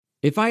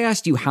If I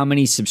asked you how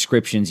many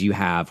subscriptions you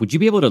have, would you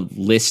be able to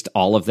list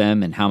all of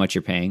them and how much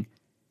you're paying?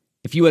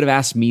 If you would have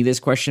asked me this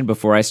question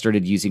before I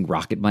started using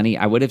Rocket Money,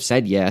 I would have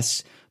said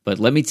yes, but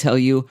let me tell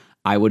you,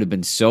 I would have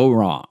been so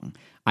wrong.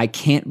 I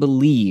can't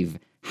believe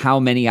how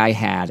many I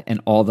had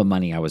and all the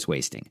money I was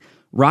wasting.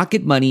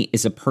 Rocket Money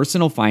is a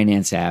personal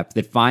finance app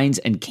that finds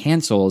and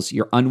cancels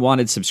your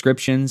unwanted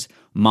subscriptions,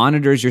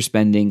 monitors your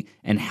spending,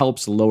 and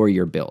helps lower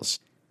your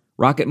bills.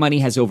 Rocket Money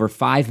has over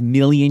 5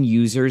 million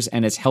users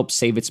and has helped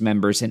save its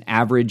members an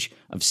average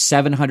of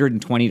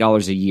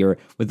 $720 a year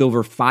with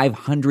over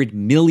 500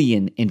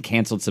 million in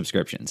canceled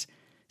subscriptions.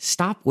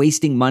 Stop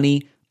wasting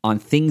money on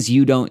things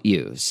you don't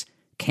use.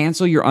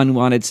 Cancel your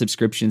unwanted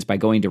subscriptions by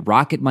going to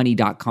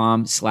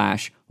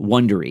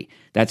rocketmoney.com/Wondery.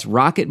 That's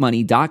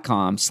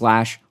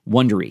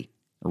rocketmoney.com/Wondery.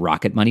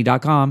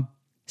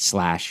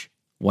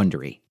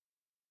 rocketmoney.com/Wondery.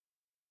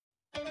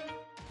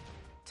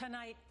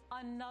 Tonight,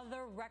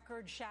 another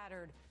record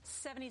shattered.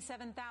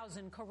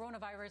 77,000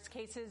 coronavirus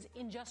cases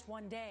in just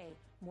one day,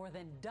 more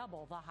than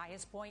double the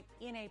highest point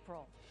in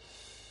April.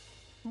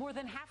 More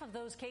than half of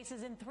those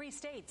cases in 3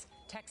 states,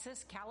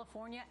 Texas,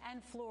 California,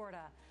 and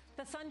Florida.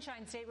 The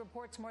Sunshine State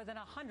reports more than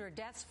 100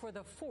 deaths for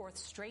the 4th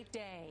straight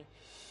day.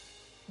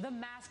 The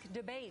mask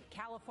debate,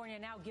 California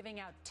now giving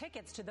out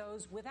tickets to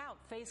those without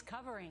face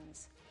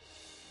coverings.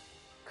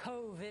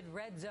 COVID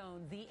red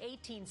zone. The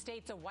 18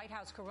 states a White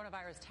House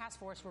coronavirus task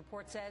force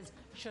report says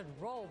should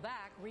roll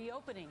back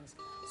reopenings.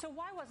 So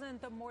why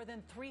wasn't the more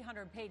than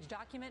 300-page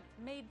document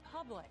made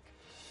public?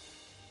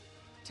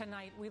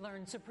 Tonight, we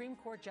learn Supreme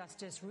Court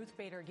Justice Ruth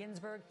Bader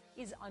Ginsburg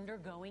is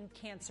undergoing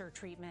cancer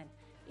treatment.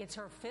 It's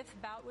her 5th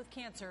bout with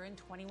cancer in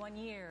 21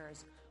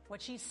 years.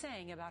 What she's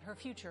saying about her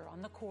future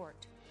on the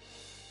court.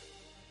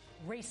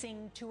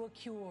 Racing to a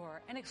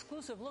cure, an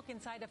exclusive look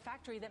inside a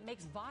factory that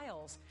makes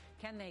vials.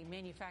 Can they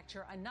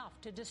manufacture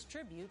enough to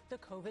distribute the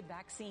COVID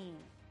vaccine?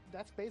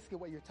 That's basically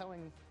what you're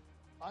telling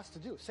us to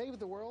do. Save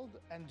the world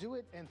and do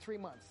it in 3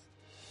 months.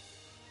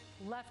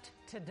 Left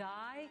to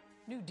die?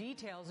 New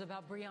details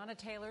about Breonna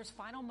Taylor's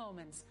final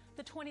moments.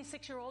 The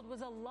 26-year-old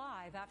was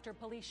alive after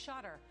police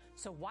shot her.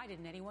 So why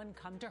didn't anyone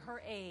come to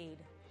her aid?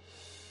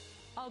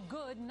 A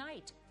good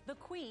night. The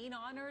Queen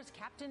honors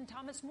Captain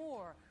Thomas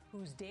Moore,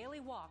 whose daily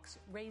walks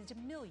raised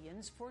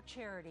millions for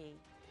charity.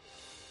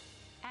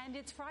 And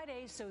it's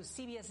Friday, so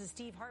CBS's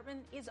Steve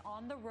Hartman is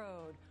on the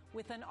road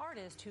with an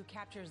artist who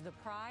captures the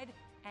pride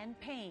and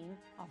pain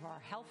of our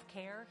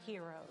healthcare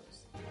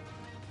heroes.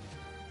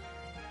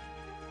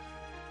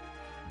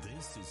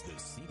 This is the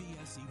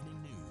CBS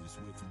Evening News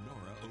with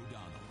Norah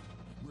O'Donnell,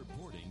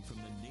 reporting from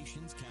the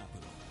nation's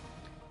capital.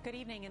 Good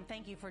evening, and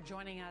thank you for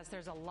joining us.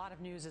 There's a lot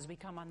of news as we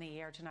come on the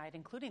air tonight,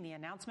 including the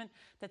announcement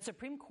that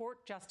Supreme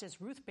Court Justice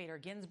Ruth Bader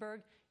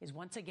Ginsburg is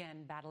once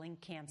again battling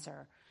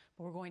cancer.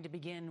 But we're going to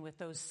begin with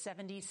those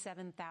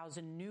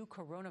 77,000 new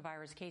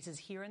coronavirus cases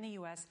here in the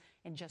U.S.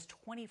 in just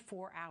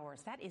 24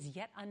 hours. That is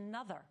yet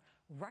another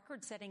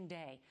record-setting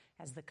day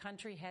as the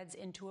country heads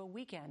into a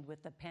weekend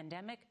with the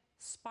pandemic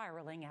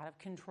spiraling out of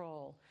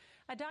control.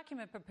 A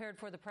document prepared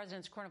for the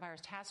president's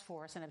coronavirus task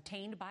force and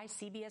obtained by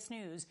CBS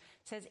News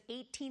says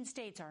 18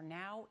 states are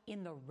now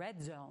in the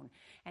red zone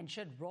and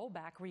should roll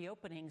back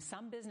reopening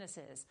some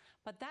businesses.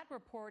 But that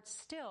report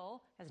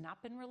still has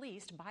not been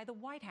released by the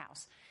White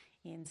House.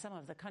 In some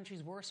of the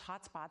country's worst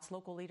hotspots,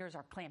 local leaders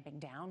are clamping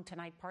down.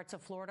 Tonight, parts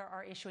of Florida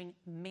are issuing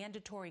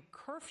mandatory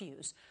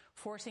curfews,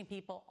 forcing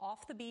people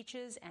off the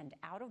beaches and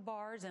out of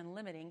bars and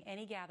limiting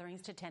any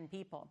gatherings to 10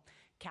 people.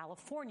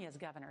 California's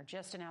governor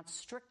just announced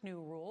strict new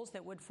rules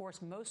that would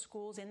force most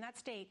schools in that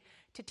state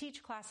to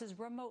teach classes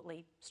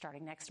remotely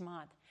starting next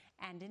month.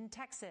 And in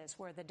Texas,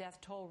 where the death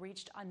toll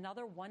reached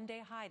another one-day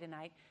high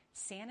tonight,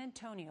 San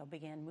Antonio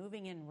began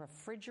moving in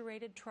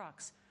refrigerated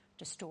trucks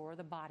to store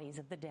the bodies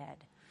of the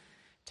dead.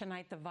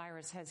 Tonight, the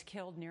virus has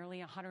killed nearly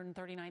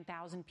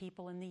 139,000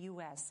 people in the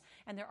U.S.,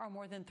 and there are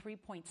more than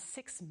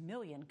 3.6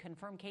 million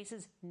confirmed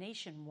cases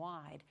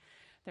nationwide.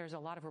 There's a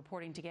lot of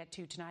reporting to get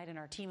to tonight, and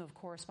our team of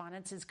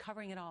correspondents is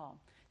covering it all.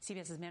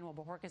 CBS's Manuel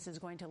Bojorquez is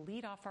going to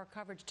lead off our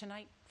coverage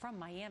tonight from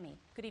Miami.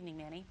 Good evening,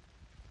 Manny.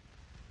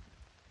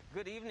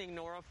 Good evening,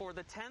 Nora. For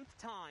the 10th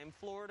time,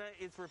 Florida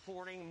is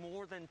reporting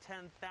more than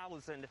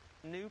 10,000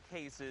 new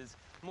cases.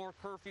 More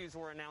curfews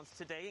were announced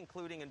today,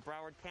 including in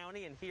Broward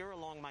County and here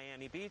along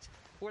Miami Beach,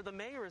 where the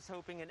mayor is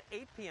hoping an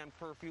 8 p.m.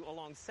 curfew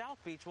along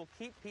South Beach will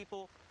keep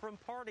people from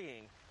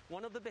partying,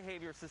 one of the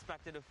behaviors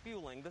suspected of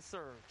fueling the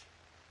surge.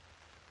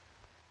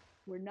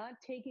 We're not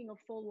taking a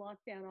full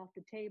lockdown off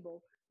the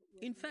table.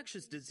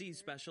 Infectious disease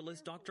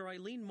specialist Dr.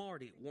 Eileen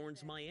Marty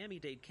warns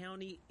Miami-Dade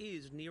County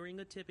is nearing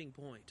a tipping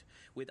point,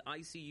 with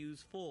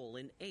ICUs full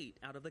in 8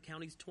 out of the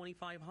county's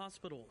 25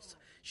 hospitals.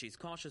 She's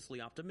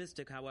cautiously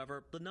optimistic,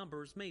 however, the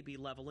numbers may be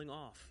leveling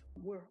off.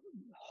 We're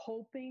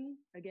hoping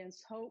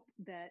against hope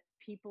that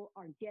people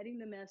are getting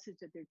the message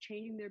that they're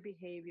changing their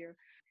behavior.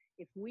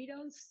 If we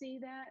don't see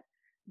that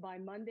by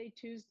Monday,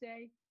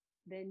 Tuesday,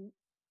 then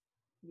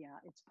yeah,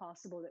 it's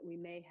possible that we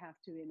may have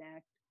to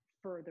enact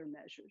further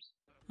measures.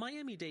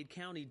 Miami-Dade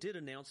County did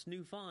announce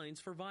new fines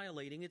for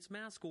violating its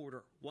mask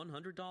order,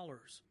 $100.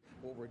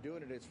 What we're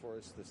doing it is for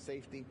us the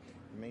safety,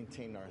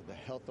 maintain the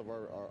health of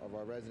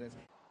our residents.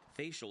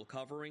 Facial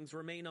coverings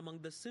remain among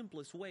the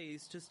simplest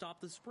ways to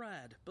stop the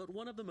spread, but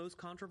one of the most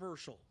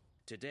controversial.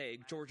 Today,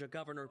 Georgia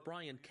Governor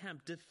Brian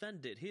Kemp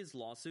defended his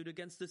lawsuit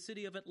against the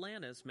city of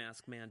Atlanta's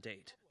mask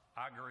mandate.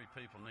 I agree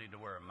people need to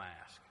wear a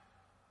mask.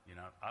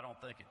 I don't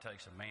think it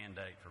takes a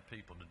mandate for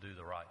people to do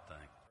the right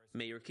thing.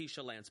 Mayor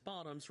Keisha Lance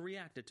Bottoms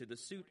reacted to the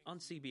suit on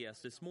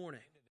CBS this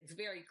morning. It's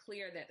very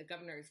clear that the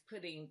governor is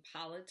putting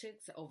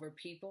politics over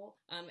people,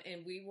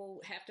 and we will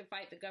have to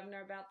fight the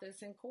governor about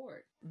this in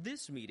court.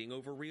 This meeting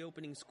over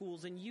reopening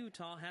schools in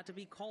Utah had to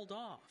be called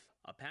off.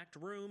 A packed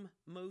room,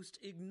 most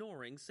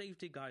ignoring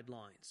safety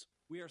guidelines.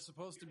 We are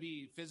supposed to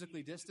be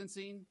physically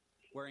distancing,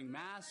 wearing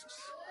masks.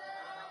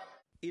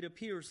 It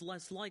appears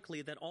less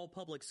likely that all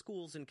public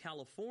schools in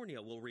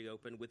California will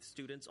reopen with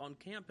students on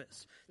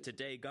campus.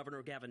 Today,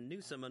 Governor Gavin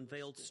Newsom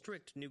unveiled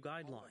strict new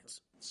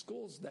guidelines.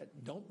 Schools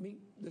that don't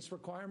meet this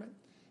requirement,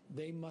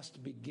 they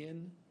must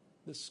begin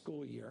the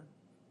school year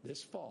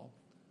this fall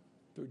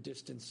through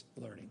distance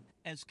learning.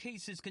 As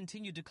cases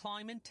continue to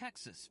climb in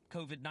Texas,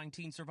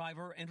 COVID-19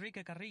 survivor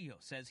Enrique Carrillo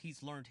says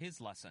he's learned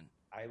his lesson.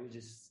 I was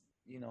just,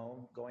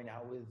 going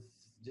out with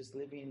just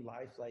living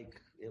life like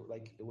it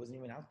wasn't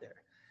even out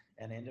there,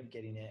 and I ended up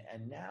getting it.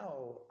 And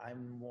now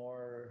I'm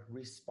more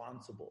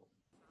responsible.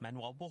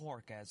 Manuel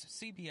Bojorquez,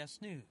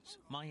 CBS News,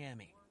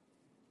 Miami.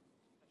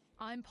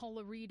 I'm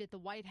Paula Reed at the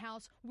White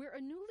House, where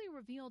a newly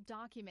revealed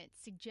document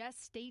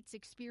suggests states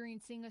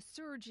experiencing a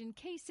surge in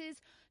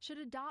cases should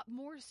adopt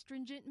more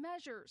stringent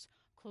measures,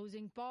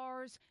 closing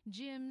bars,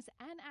 gyms,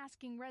 and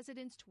asking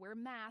residents to wear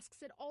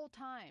masks at all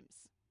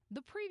times.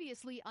 The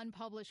previously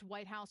unpublished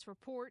White House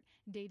report,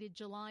 dated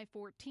July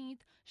 14th,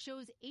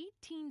 shows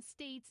 18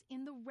 states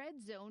in the red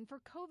zone for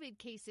COVID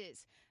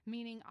cases,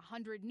 meaning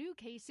 100 new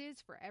cases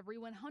for every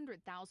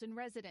 100,000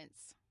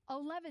 residents.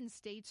 11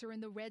 states are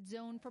in the red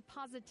zone for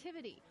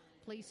positivity,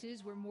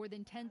 places where more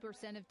than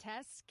 10% of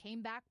tests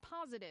came back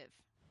positive.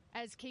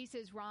 As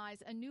cases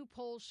rise, a new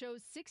poll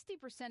shows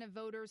 60% of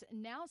voters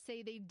now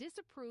say they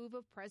disapprove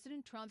of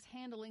President Trump's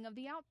handling of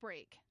the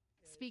outbreak.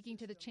 Speaking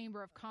to the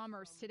Chamber of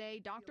Commerce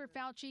today, Dr.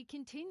 Fauci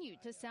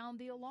continued to sound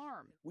the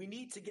alarm. We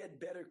need to get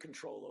better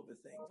control over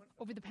things.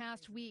 Over the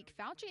past week,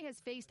 Fauci has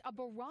faced a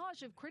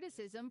barrage of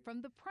criticism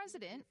from the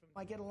president.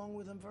 I get along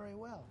with him very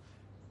well,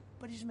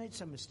 but he's made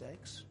some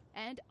mistakes.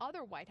 And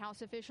other White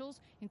House officials,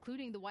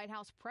 including the White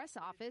House press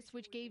office,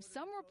 which gave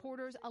some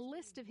reporters a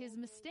list of his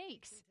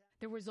mistakes.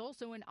 There was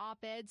also an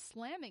op-ed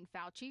slamming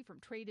Fauci from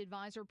trade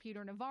advisor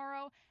Peter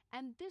Navarro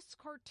and this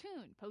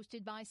cartoon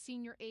posted by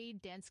senior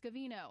aide Dan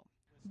Scavino.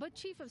 But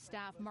Chief of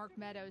Staff Mark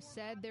Meadows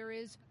said there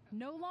is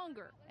no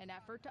longer an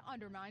effort to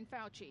undermine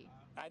Fauci.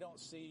 I don't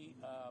see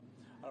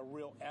a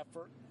real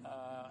effort,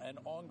 an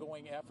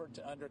ongoing effort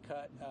to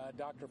undercut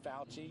Dr.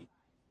 Fauci.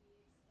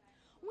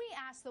 We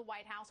asked the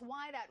White House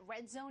why that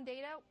red zone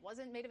data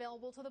wasn't made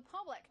available to the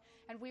public,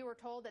 and we were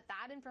told that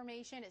that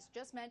information is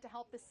just meant to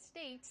help the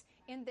states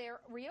in their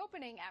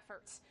reopening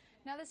efforts.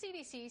 Now, the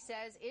CDC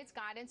says its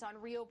guidance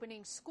on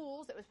reopening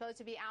schools that was supposed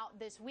to be out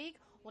this week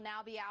will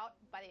now be out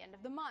by the end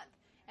of the month.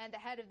 And the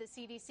head of the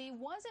CDC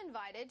was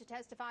invited to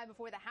testify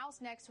before the House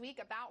next week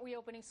about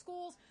reopening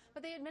schools,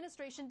 but the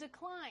administration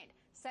declined,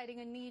 citing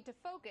a need to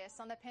focus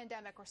on the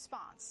pandemic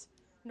response.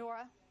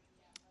 Nora?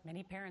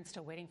 Many parents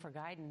still waiting for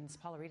guidance.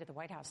 Paula Reed at the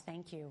White House,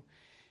 thank you.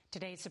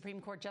 Today, Supreme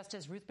Court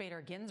Justice Ruth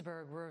Bader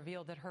Ginsburg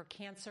revealed that her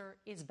cancer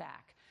is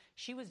back.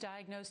 She was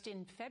diagnosed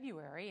in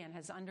February and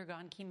has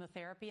undergone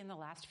chemotherapy in the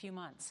last few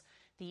months.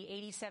 The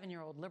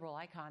 87-year-old liberal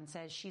icon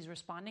says she's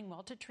responding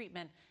well to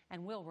treatment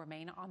and will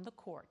remain on the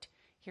court.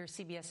 Here's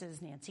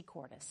CBS's Nancy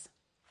Cordes.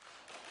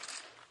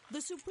 The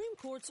Supreme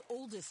Court's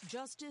oldest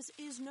justice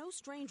is no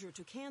stranger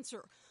to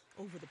cancer.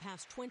 Over the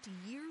past 20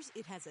 years,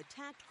 it has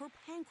attacked her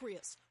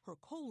pancreas, her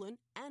colon,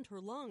 and her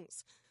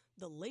lungs.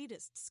 The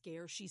latest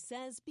scare, she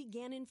says,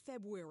 began in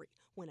February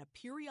when a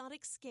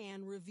periodic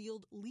scan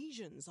revealed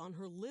lesions on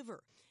her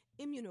liver.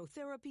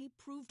 Immunotherapy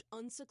proved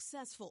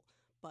unsuccessful,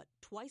 but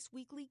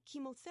twice-weekly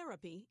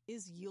chemotherapy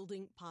is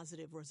yielding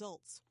positive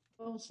results.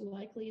 Most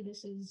likely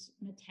this is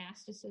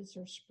metastasis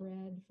or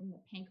spread from the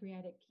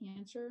pancreatic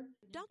cancer.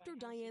 Dr.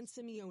 Diane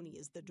Simeone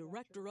is the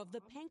director of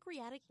the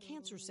Pancreatic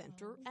Cancer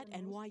Center at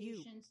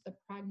NYU. Patients, the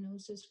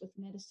prognosis with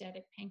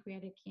metastatic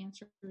pancreatic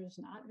cancer is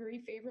not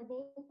very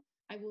favorable.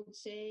 I would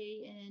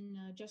say in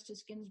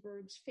Justice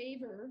Ginsburg's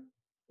favor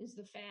is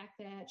the fact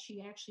that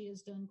she actually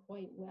has done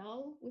quite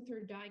well with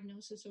her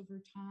diagnosis over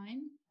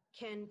time.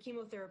 Can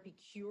chemotherapy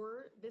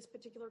cure this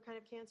particular kind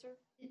of cancer?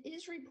 It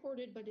is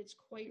reported, but it's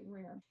quite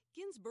rare.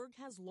 Ginsburg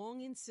has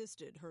long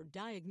insisted her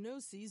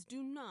diagnoses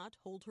do not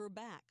hold her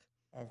back.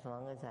 As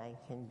long as I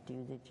can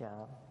do the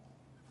job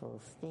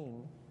full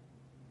steam,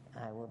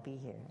 I will be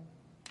here.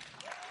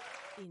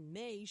 In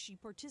May, she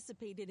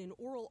participated in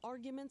oral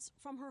arguments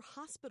from her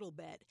hospital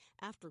bed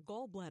after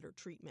gallbladder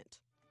treatment.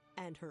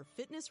 And her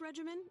fitness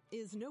regimen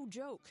is no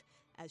joke,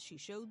 as she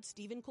showed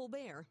Stephen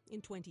Colbert in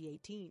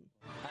 2018.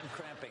 I'm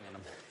cramping and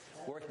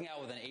I'm working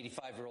out with an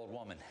 85-year-old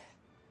woman.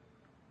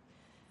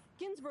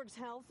 Ginsburg's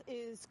health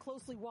is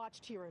closely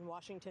watched here in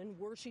Washington.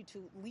 Were she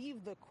to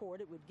leave the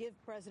court, it would give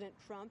President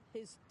Trump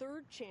his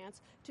third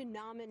chance to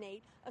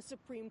nominate a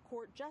Supreme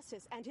Court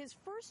justice and his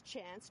first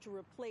chance to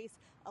replace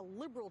a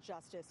liberal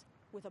justice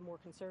with a more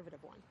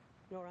conservative one.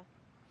 Nora?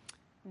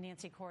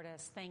 Nancy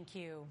Cordes, thank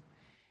you.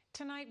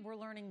 Tonight, we're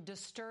learning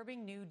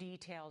disturbing new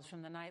details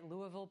from the night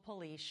Louisville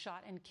police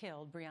shot and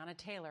killed Breonna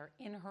Taylor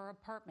in her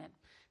apartment.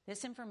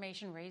 This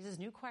information raises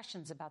new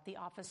questions about the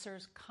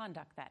officers'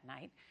 conduct that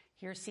night.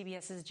 Here's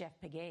CBS's Jeff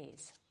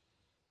Pegues.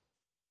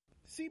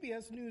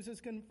 CBS News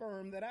has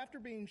confirmed that after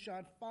being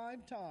shot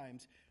 5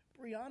 times,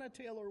 Breonna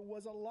Taylor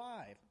was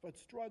alive but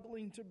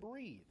struggling to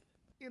breathe.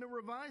 In a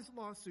revised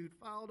lawsuit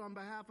filed on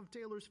behalf of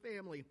Taylor's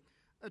family,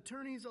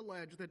 attorneys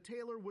allege that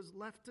Taylor was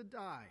left to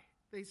die.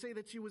 They say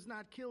that she was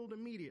not killed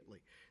immediately,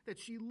 that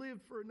she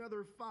lived for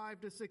another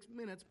 5 to 6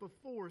 minutes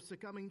before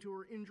succumbing to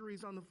her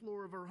injuries on the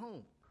floor of her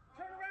home.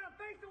 Turn around,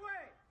 face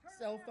away!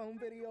 Cell phone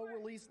video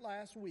released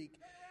last week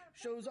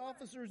shows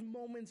officers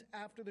moments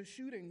after the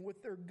shooting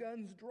with their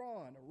guns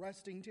drawn,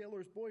 arresting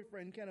Taylor's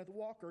boyfriend, Kenneth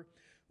Walker,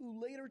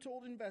 who later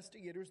told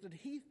investigators that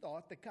he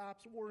thought the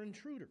cops were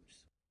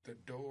intruders. The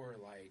door,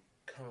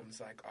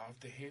 comes, off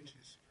the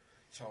hinges.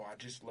 So I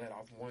just let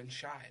off one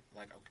shot.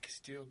 I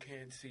still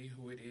can't see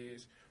who it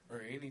is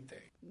or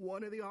anything.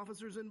 One of the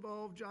officers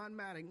involved, John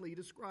Mattingly,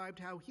 described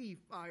how he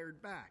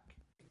fired back.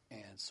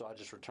 And so I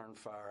just returned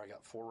fire. I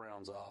got 4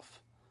 rounds off.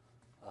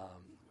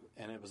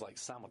 And it was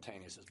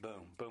simultaneous. It's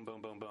boom, boom,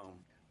 boom, boom, boom.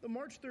 The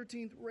March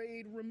 13th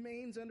raid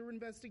remains under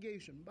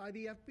investigation by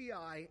the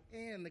FBI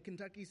and the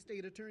Kentucky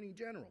State Attorney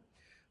General.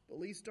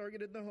 Police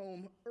targeted the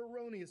home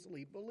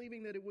erroneously,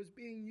 believing that it was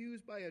being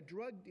used by a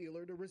drug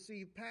dealer to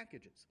receive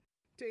packages.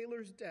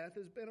 Taylor's death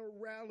has been a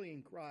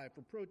rallying cry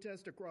for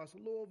protest across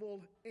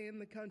Louisville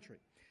and the country.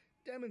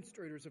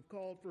 Demonstrators have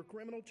called for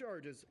criminal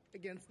charges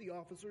against the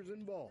officers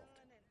involved.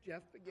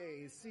 Jeff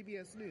Pegues,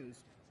 CBS News,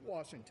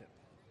 Washington.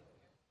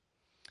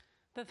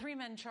 The 3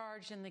 men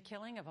charged in the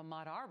killing of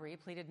Ahmaud Arbery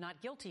pleaded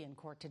not guilty in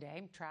court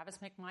today. Travis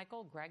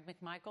McMichael, Greg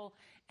McMichael,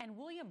 and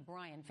William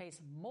Bryan face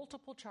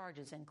multiple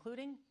charges,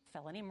 including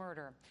felony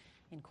murder.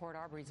 In court,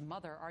 Arbery's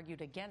mother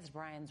argued against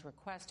Bryan's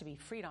request to be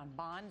freed on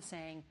bond,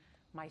 saying,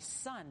 "My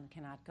son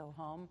cannot go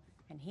home,"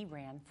 and he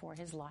ran for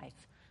his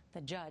life. The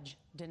judge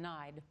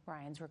denied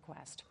Bryan's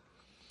request.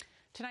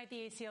 Tonight,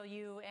 the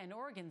ACLU and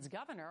Oregon's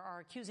governor are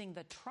accusing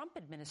the Trump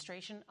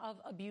administration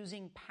of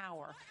abusing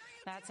power.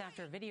 That's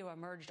after video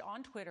emerged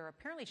on Twitter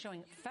apparently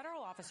showing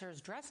federal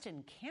officers dressed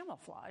in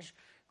camouflage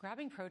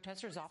grabbing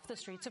protesters off the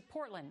streets of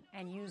Portland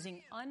and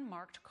using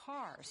unmarked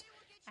cars.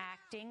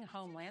 Acting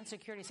Homeland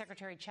Security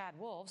Secretary Chad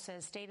Wolf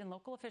says state and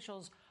local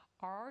officials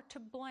are to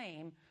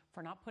blame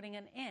for not putting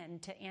an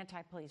end to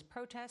anti-police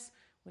protests,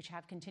 which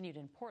have continued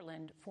in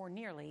Portland for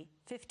nearly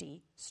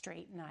 50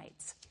 straight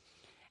nights.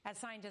 As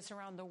scientists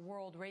around the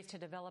world race to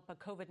develop a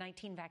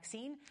COVID-19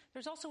 vaccine,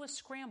 there's also a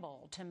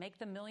scramble to make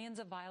the millions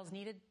of vials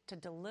needed to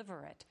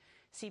deliver it.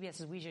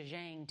 CBS's Weijia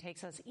Zhang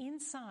takes us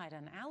inside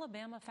an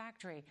Alabama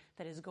factory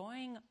that is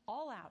going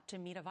all out to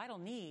meet a vital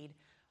need,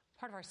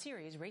 part of our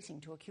series, Racing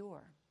to a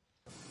Cure.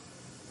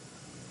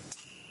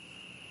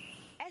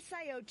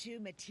 SiO2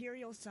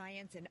 Material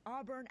Science in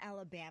Auburn,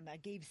 Alabama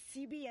gave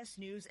CBS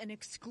News an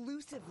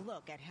exclusive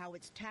look at how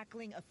it's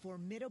tackling a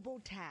formidable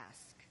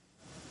task.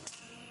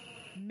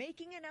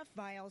 Making enough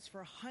vials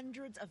for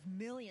hundreds of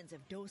millions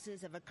of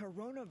doses of a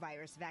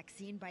coronavirus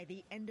vaccine by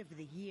the end of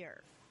the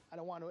year. I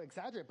don't want to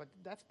exaggerate, but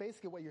that's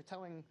basically what you're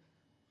telling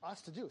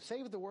us to do.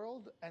 Save the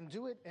world and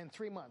do it in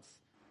 3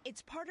 months.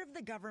 It's part of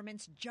the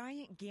government's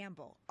giant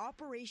gamble,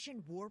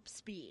 Operation Warp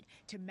Speed,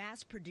 to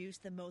mass produce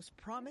the most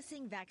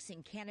promising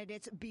vaccine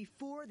candidates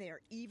before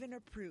they're even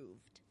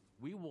approved.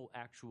 We will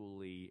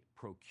actually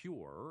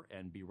procure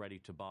and be ready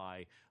to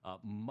buy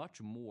much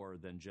more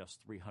than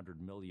just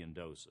 300 million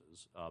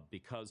doses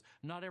because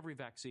not every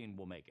vaccine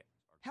will make it.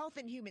 Health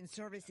and Human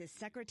Services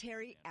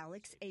Secretary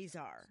Alex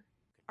Azar.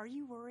 Are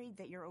you worried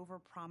that you're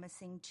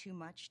overpromising too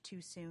much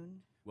too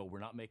soon? Well, we're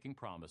not making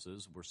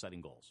promises. We're setting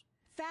goals.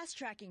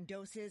 Fast-tracking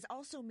doses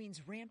also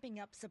means ramping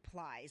up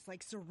supplies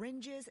like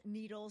syringes,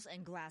 needles,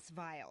 and glass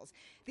vials.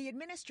 The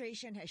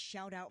administration has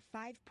shelled out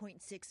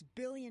 $5.6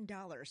 billion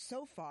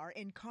so far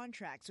in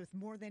contracts with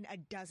more than a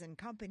dozen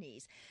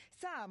companies.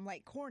 Some,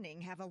 like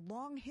Corning, have a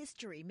long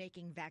history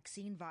making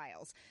vaccine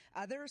vials.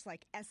 Others,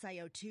 like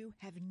SiO2,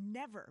 have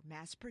never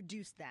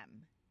mass-produced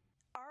them.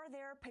 Are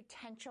there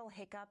potential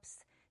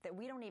hiccups that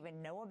we don't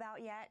even know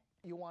about yet?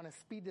 You want to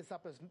speed this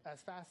up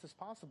as fast as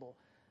possible.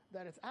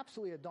 That it's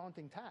absolutely a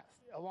daunting task.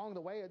 Along the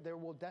way, there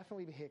will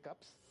definitely be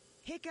hiccups.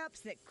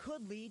 Hiccups that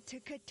could lead to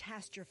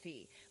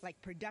catastrophe,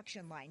 like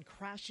production line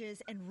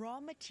crashes and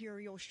raw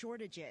material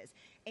shortages.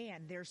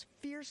 And there's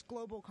fierce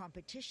global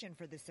competition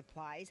for the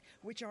supplies,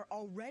 which are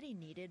already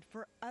needed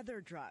for other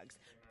drugs.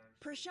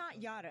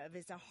 Prashant Yadav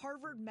is a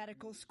Harvard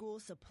Medical School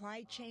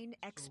supply chain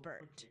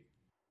expert.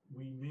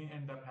 we may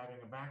end up having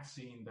a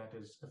vaccine that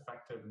is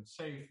effective and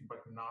safe, but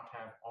not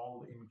have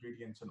all the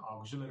ingredients and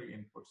auxiliary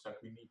inputs that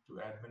we need to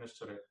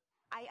administer it.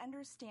 I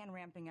understand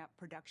ramping up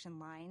production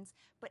lines,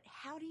 but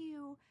how do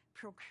you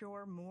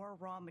procure more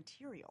raw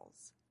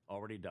materials?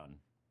 Already done.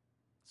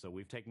 So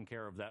we've taken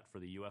care of that for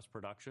the U.S.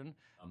 production.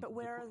 But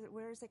where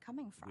is it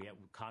coming from? We have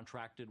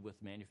contracted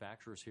with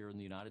manufacturers here in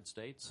the United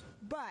States.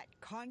 But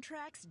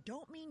contracts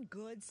don't mean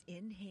goods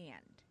in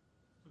hand.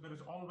 So there is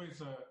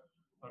always a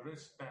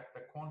risk that the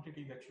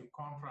quantity that you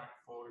contract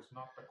for is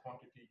not the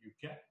quantity you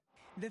get.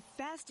 The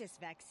fastest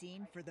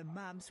vaccine for the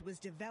mumps was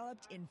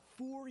developed in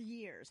 4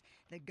 years.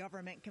 The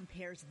government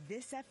compares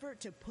this effort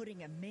to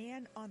putting a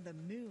man on the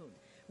moon.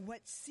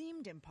 What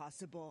seemed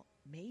impossible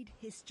made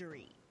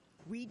history.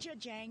 Weijia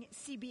Jiang,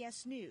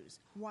 CBS News,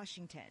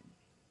 Washington.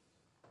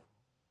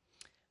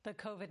 The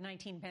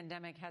COVID-19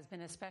 pandemic has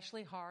been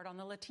especially hard on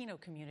the Latino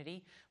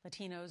community.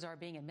 Latinos are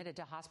being admitted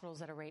to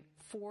hospitals at a rate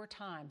 4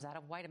 times that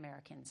of white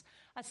Americans.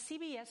 A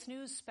CBS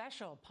News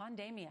special,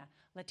 Pandemia,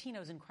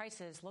 Latinos in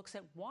Crisis, looks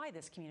at why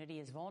this community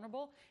is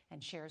vulnerable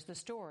and shares the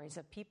stories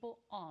of people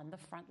on the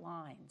front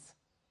lines.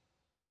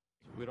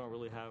 We don't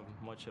really have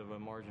much of a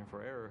margin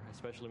for error,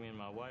 especially me and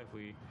my wife.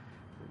 We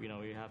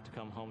have to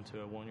come home to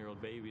a 1-year-old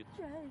baby.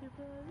 I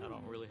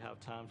don't really have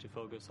time to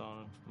focus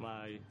on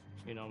my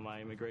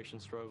immigration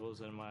struggles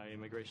and my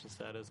immigration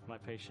status. My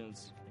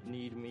patients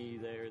need me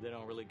there. They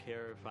don't really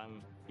care if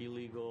I'm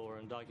illegal or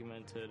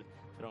undocumented.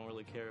 They don't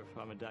really care if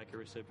I'm a DACA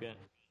recipient.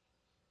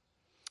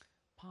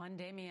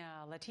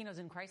 Pandemia, Latinos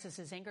in Crisis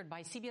is anchored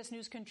by CBS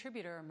News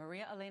contributor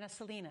Maria Elena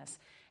Salinas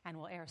and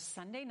will air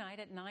Sunday night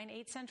at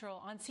 9/8 Central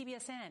on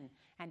CBSN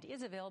and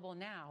is available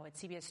now at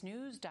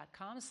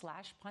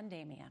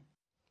cbsnews.com/pandemia.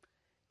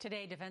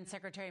 Today, Defense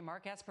Secretary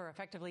Mark Esper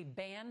effectively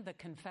banned the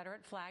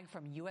Confederate flag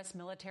from U.S.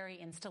 military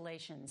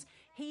installations.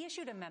 He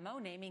issued a memo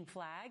naming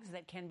flags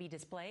that can be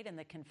displayed, and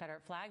the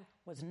Confederate flag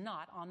was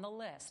not on the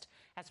list.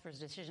 Esper's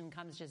decision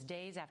comes just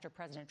days after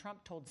President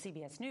Trump told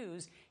CBS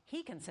News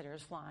he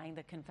considers flying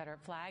the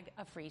Confederate flag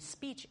a free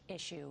speech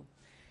issue.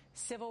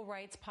 Civil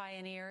rights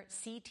pioneer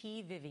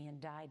C.T. Vivian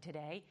died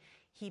today.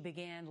 He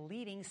began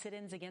leading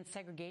sit-ins against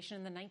segregation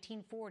in the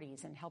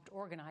 1940s and helped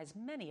organize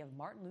many of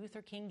Martin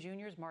Luther King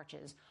Jr.'s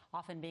marches,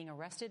 often being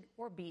arrested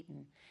or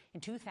beaten. In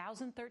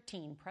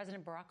 2013,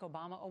 President Barack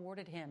Obama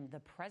awarded him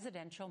the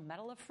Presidential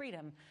Medal of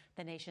Freedom,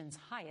 the nation's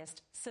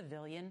highest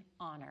civilian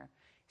honor.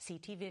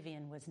 C.T.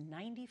 Vivian was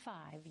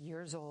 95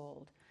 years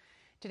old.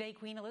 Today,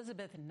 Queen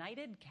Elizabeth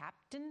knighted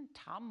Captain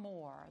Tom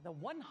Moore, the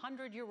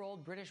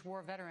 100-year-old British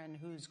war veteran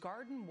whose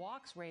garden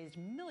walks raised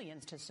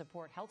millions to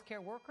support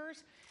healthcare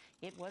workers.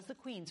 It was the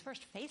Queen's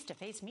first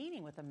face-to-face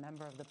meeting with a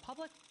member of the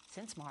public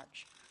since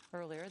March.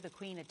 Earlier, the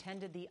Queen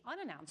attended the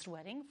unannounced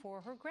wedding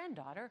for her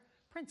granddaughter,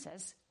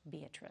 Princess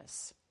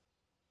Beatrice.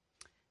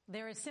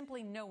 There is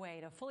simply no way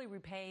to fully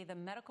repay the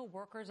medical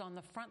workers on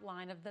the front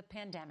line of the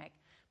pandemic.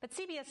 But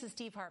CBS's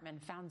Steve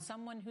Hartman found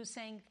someone who's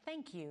saying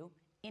thank you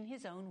in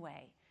his own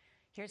way.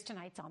 Here's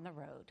tonight's On the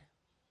Road.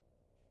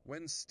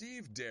 When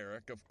Steve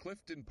Derrick of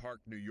Clifton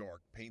Park, New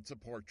York, paints a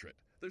portrait,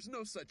 there's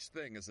no such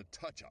thing as a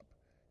touch-up.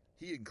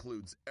 He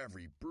includes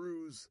every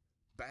bruise,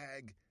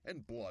 bag,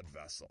 and blood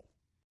vessel.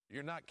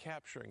 You're not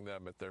capturing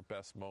them at their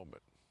best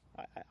moment.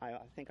 I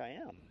think I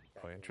am.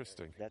 Oh,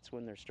 interesting. That's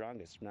when they're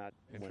strongest, not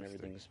when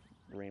everything's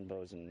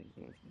rainbows and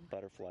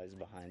butterflies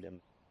behind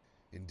them.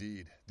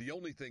 Indeed, the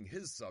only thing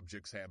his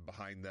subjects have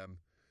behind them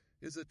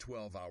is a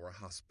 12-hour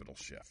hospital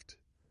shift.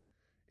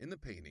 In the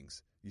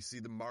paintings, you see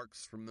the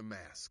marks from the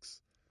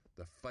masks,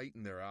 the fight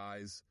in their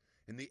eyes,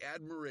 and the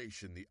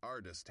admiration the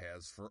artist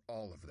has for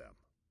all of them.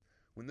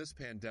 When this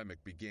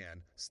pandemic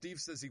began, Steve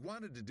says he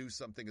wanted to do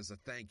something as a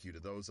thank you to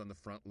those on the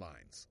front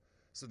lines.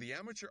 So the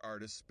amateur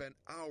artist spent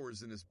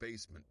hours in his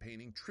basement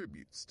painting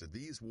tributes to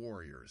these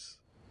warriors.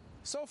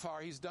 So far,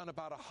 he's done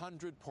about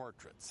 100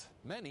 portraits,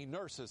 many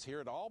nurses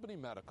here at Albany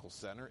Medical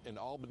Center in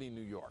Albany,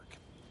 New York.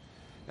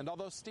 And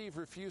although Steve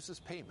refuses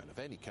payment of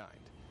any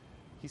kind,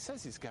 he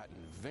says he's gotten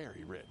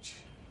very rich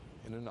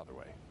in another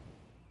way.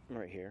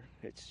 Right here,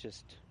 it's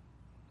just,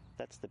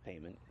 that's the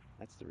payment.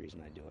 That's the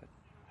reason I do it.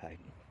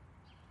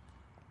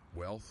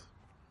 Wealth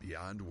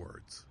beyond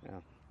words. Yeah.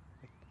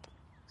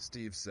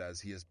 Steve says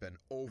he has been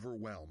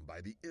overwhelmed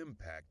by the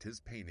impact his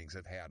paintings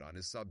have had on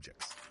his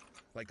subjects,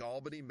 like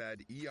Albany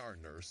Med ER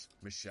nurse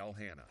Michelle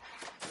Hanna.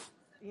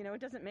 You know,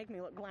 it doesn't make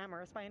me look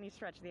glamorous by any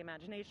stretch of the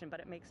imagination,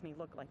 but it makes me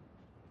look like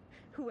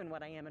who and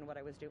what I am and what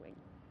I was doing.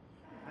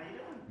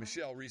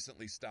 Michelle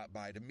recently stopped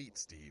by to meet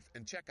Steve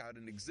and check out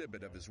an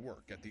exhibit of his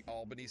work at the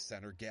Albany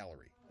Center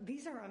Gallery.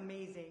 These are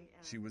amazing.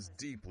 She was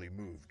deeply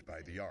moved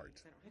by the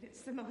art.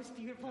 It's the most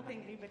beautiful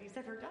thing anybody's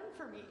ever done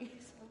for me.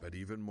 But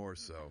even more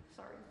so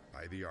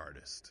by the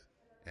artist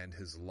and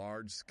his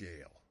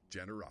large-scale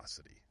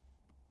generosity.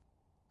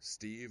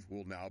 Steve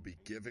will now be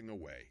giving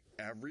away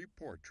every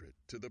portrait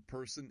to the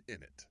person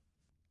in it.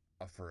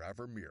 A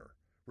forever mirror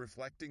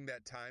reflecting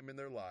that time in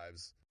their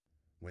lives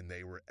when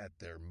they were at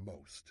their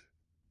most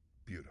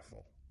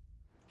beautiful.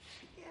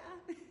 Yeah.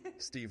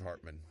 Steve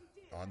Hartman,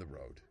 On the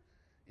Road,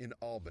 in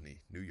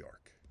Albany, New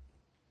York.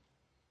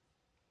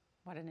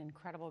 What an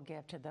incredible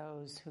gift to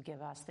those who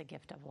give us the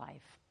gift of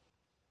life.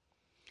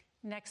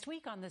 Next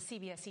week on the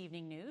CBS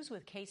Evening News,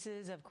 with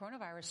cases of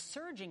coronavirus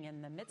surging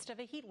in the midst of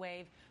a heat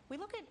wave, we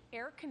look at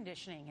air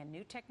conditioning and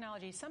new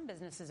technology some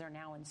businesses are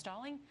now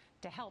installing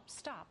to help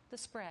stop the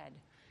spread.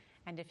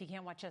 And if you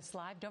can't watch us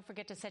live, don't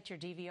forget to set your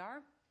DVR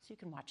so you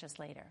can watch us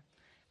later.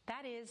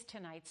 That is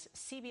tonight's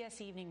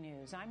CBS Evening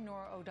News. I'm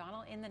Norah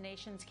O'Donnell in the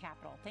nation's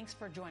capital. Thanks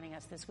for joining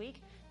us this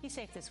week. Be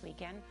safe this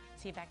weekend.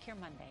 See you back here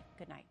Monday.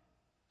 Good night.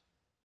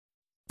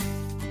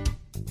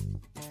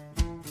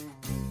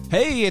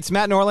 Hey, it's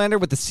Matt Norlander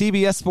with the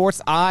CBS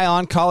Sports Eye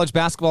on College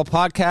Basketball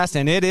podcast,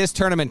 and it is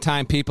tournament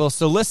time, people.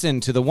 So listen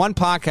to the one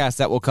podcast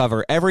that will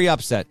cover every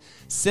upset,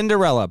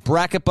 Cinderella,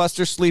 Bracket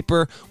Buster,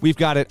 Sleeper. We've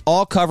got it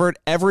all covered,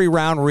 every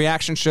round,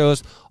 reaction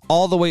shows,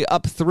 all the way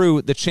up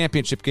through the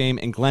championship game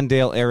in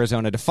Glendale,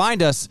 Arizona. To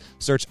find us,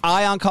 search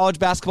Eye on College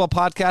Basketball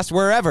podcast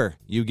wherever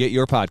you get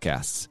your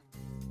podcasts.